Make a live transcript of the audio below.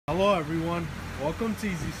everyone, welcome to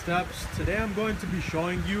Easy Steps. Today I'm going to be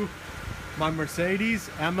showing you my Mercedes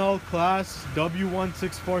ML class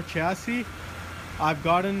W164 chassis. I've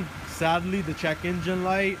gotten, sadly, the check engine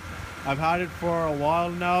light. I've had it for a while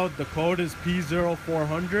now. The code is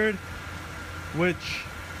P0400, which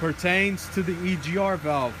pertains to the EGR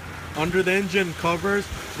valve. Under the engine covers,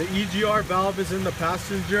 the EGR valve is in the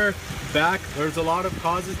passenger back. There's a lot of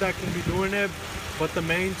causes that can be doing it, but the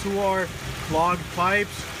main two are clogged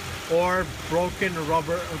pipes or broken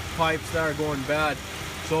rubber pipes that are going bad.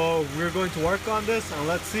 So we're going to work on this and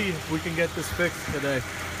let's see if we can get this fixed today.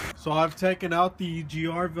 So I've taken out the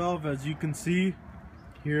EGR valve, as you can see.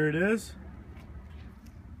 Here it is.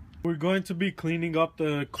 We're going to be cleaning up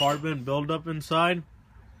the carbon buildup inside.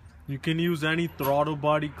 You can use any throttle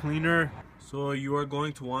body cleaner. So you are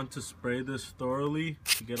going to want to spray this thoroughly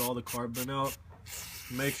to get all the carbon out.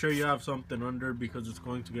 Make sure you have something under because it's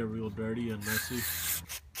going to get real dirty and messy.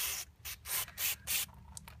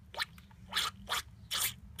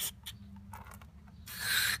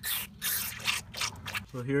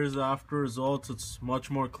 So here's the after results. It's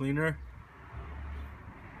much more cleaner.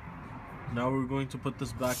 Now we're going to put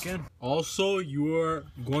this back in. Also, you are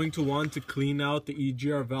going to want to clean out the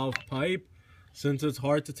EGR valve pipe. Since it's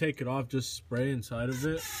hard to take it off, just spray inside of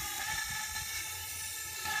it.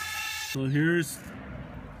 So here's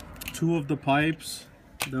two of the pipes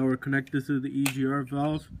that were connected to the EGR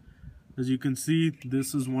valve. As you can see,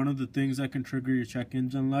 this is one of the things that can trigger your check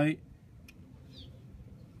engine light.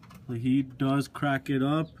 The heat does crack it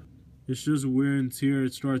up. It's just wear and tear.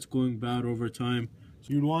 It starts going bad over time.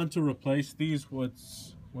 So you'd want to replace these with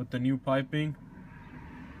the new piping.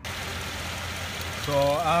 So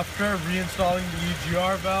after reinstalling the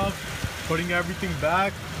EGR valve, putting everything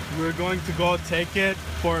back, we're going to go take it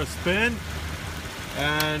for a spin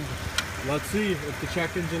and let's see if the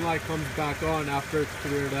check engine light comes back on after it's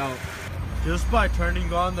cleared out. Just by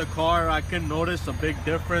turning on the car, I can notice a big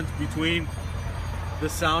difference between the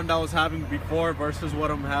sound I was having before versus what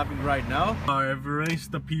I'm having right now. I've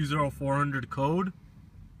erased the P0400 code.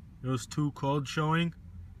 There was two codes showing.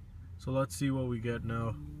 So let's see what we get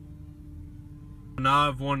now. Now I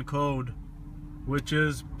have one code, which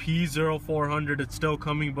is P0400. It's still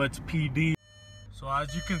coming, but it's PD. So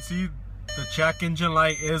as you can see, the check engine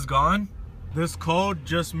light is gone. This code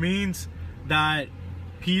just means that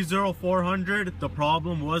P0400, the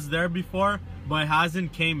problem was there before, but it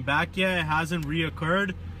hasn't came back yet. It hasn't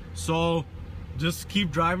reoccurred. So just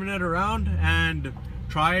keep driving it around and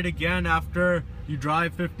try it again after you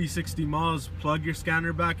drive 50-60 miles. Plug your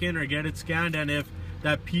scanner back in or get it scanned, and if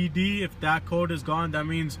that PD, if that code is gone, that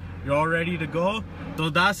means you're all ready to go.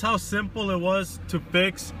 So that's how simple it was to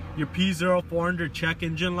fix your P0400 check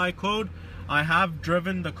engine light code. I have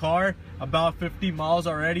driven the car about 50 miles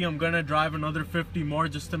already. I'm gonna drive another 50 more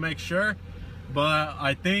just to make sure, but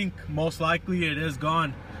I think most likely it is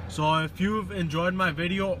gone. So if you've enjoyed my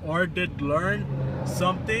video or did learn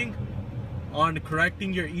something on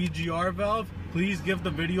correcting your EGR valve, please give the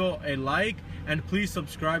video a like and please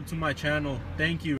subscribe to my channel. Thank you.